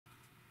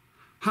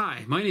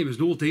Hi, my name is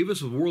Noel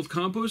Davis of World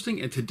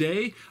Composting, and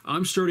today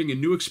I'm starting a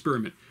new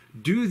experiment.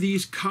 Do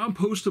these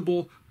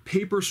compostable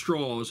paper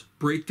straws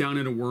break down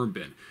in a worm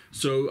bin?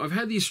 So I've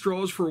had these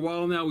straws for a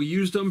while now. We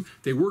used them.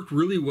 They worked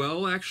really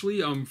well, actually,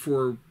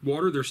 for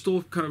water. They're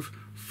still kind of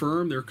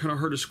firm. They're kind of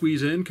hard to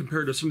squeeze in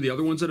compared to some of the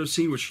other ones that I've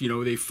seen, which,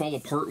 they fall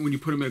apart when you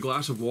put them in a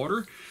glass of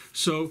water.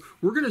 So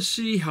we're going to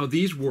see how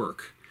these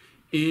work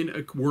in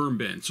a worm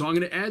bin. So I'm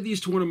going to add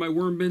these to one of my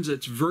worm bins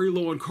that's very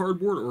low on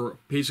cardboard, or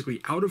basically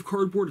out of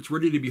cardboard. It's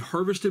ready to be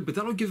harvested, but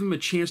that'll give them a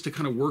chance to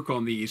kind of work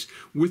on these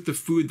with the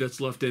food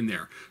that's left in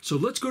there. So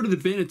let's go to the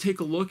bin and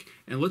take a look,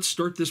 and let's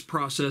start this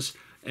process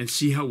and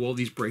see how well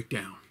these break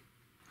down.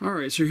 All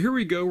right, so here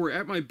we go. We're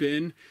at my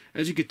bin.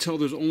 As you can tell,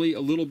 there's only a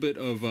little bit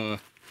of, well,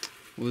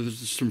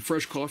 there's some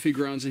fresh coffee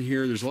grounds in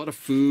here. There's a lot of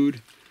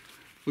food.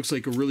 Looks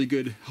like a really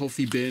good,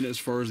 healthy bin as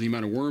far as the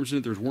amount of worms in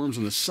it. There's worms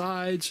on the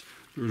sides.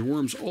 There's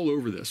worms all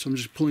over this. So I'm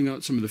just pulling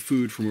out some of the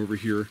food from over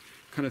here,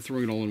 kind of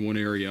throwing it all in one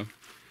area.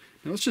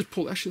 Now let's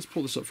pull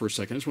this up for a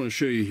second. I just want to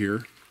show you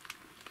here.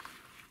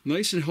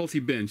 Nice and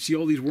healthy bin. See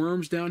all these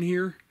worms down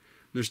here?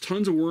 There's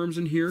tons of worms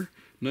in here.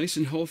 Nice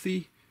and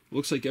healthy.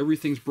 Looks like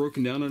everything's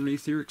broken down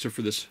underneath here, except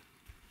for this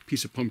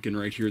piece of pumpkin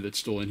right here that's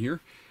still in here.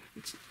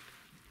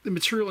 The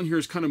material in here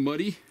is kind of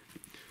muddy.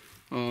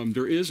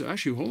 There is,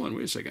 actually, hold on,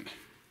 wait a second.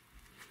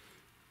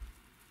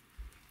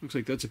 Looks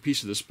like that's a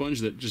piece of the sponge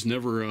that just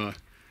never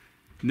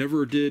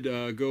did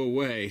go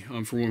away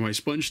from one of my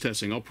sponge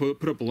testing. I'll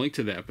put up a link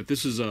to that. But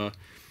this is it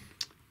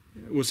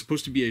was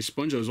supposed to be a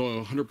sponge that was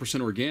all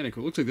 100% organic.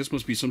 It looks like this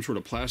must be some sort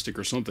of plastic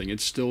or something.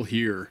 It's still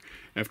here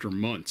after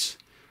months.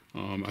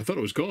 I thought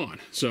it was gone.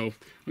 So I'm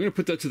going to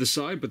put that to the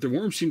side, but the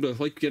worms seem to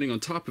like getting on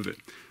top of it.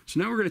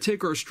 So now we're going to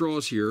take our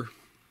straws here.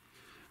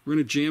 We're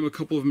going to jam a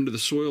couple of them into the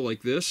soil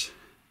like this.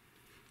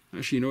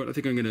 Actually, you know what? I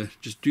think I'm going to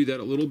just do that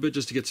a little bit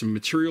just to get some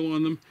material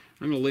on them.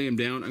 I'm going to lay them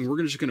down, and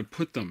we're just going to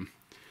put them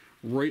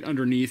right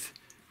underneath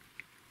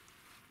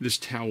this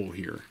towel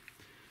here.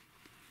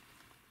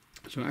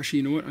 So actually,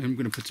 you know what? I'm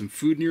going to put some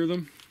food near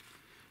them.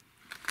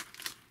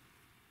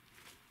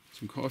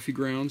 Some coffee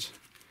grounds.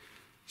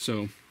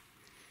 So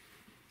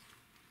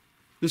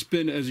this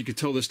bin, as you can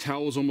tell, this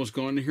towel is almost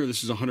gone in here.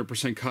 This is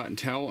 100% cotton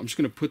towel. I'm just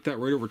going to put that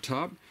right over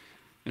top,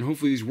 and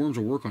hopefully these worms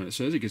will work on it.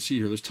 So as you can see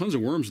here, there's tons of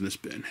worms in this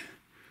bin.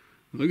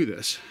 Look at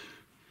this.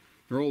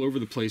 They're all over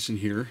the place in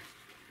here.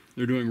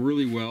 They're doing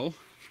really well.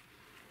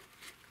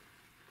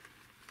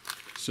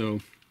 So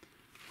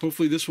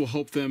hopefully this will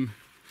help them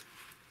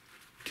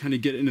kind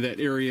of get into that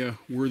area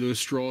where those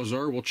straws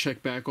are. We'll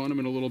check back on them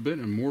in a little bit.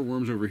 And more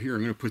worms over here.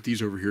 I'm going to put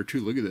these over here too.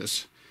 Look at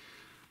this.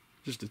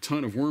 Just a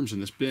ton of worms in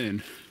this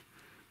bin.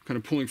 I'm kind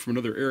of pulling from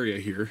another area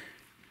here.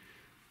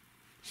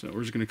 So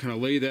we're just going to kind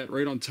of lay that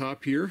right on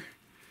top here.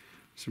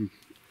 Some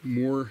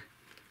more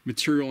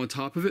material on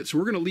top of it. So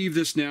we're going to leave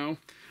this now.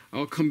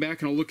 I'll come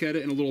back and I'll look at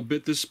it in a little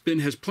bit. This bin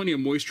has plenty of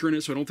moisture in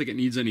it, so I don't think it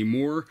needs any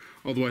more.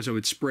 Otherwise, I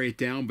would spray it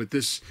down, but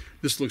this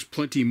looks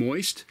plenty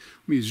moist.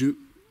 Let me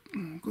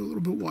zoom, go a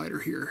little bit wider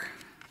here.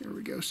 There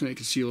we go, so now you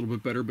can see a little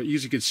bit better. But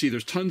as you can see,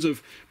 there's tons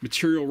of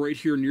material right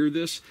here near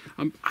this.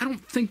 I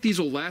don't think these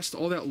will last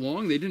all that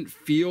long. They didn't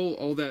feel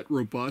all that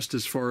robust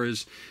as far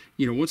as,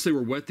 once they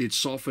were wet, they'd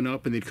soften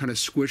up and they'd kind of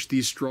squish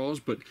these straws.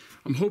 But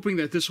I'm hoping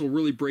that this will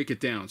really break it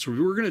down. So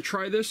we're going to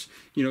try this.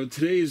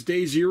 Today is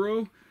day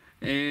 0.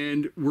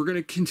 And we're going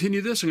to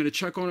continue this. I'm going to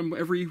check on them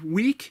every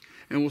week,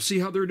 and we'll see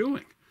how they're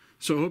doing.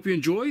 So I hope you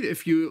enjoyed.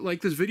 If you like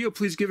this video,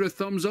 please give it a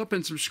thumbs up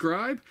and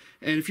subscribe.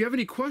 And if you have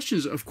any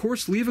questions, of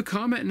course, leave a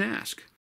comment and ask.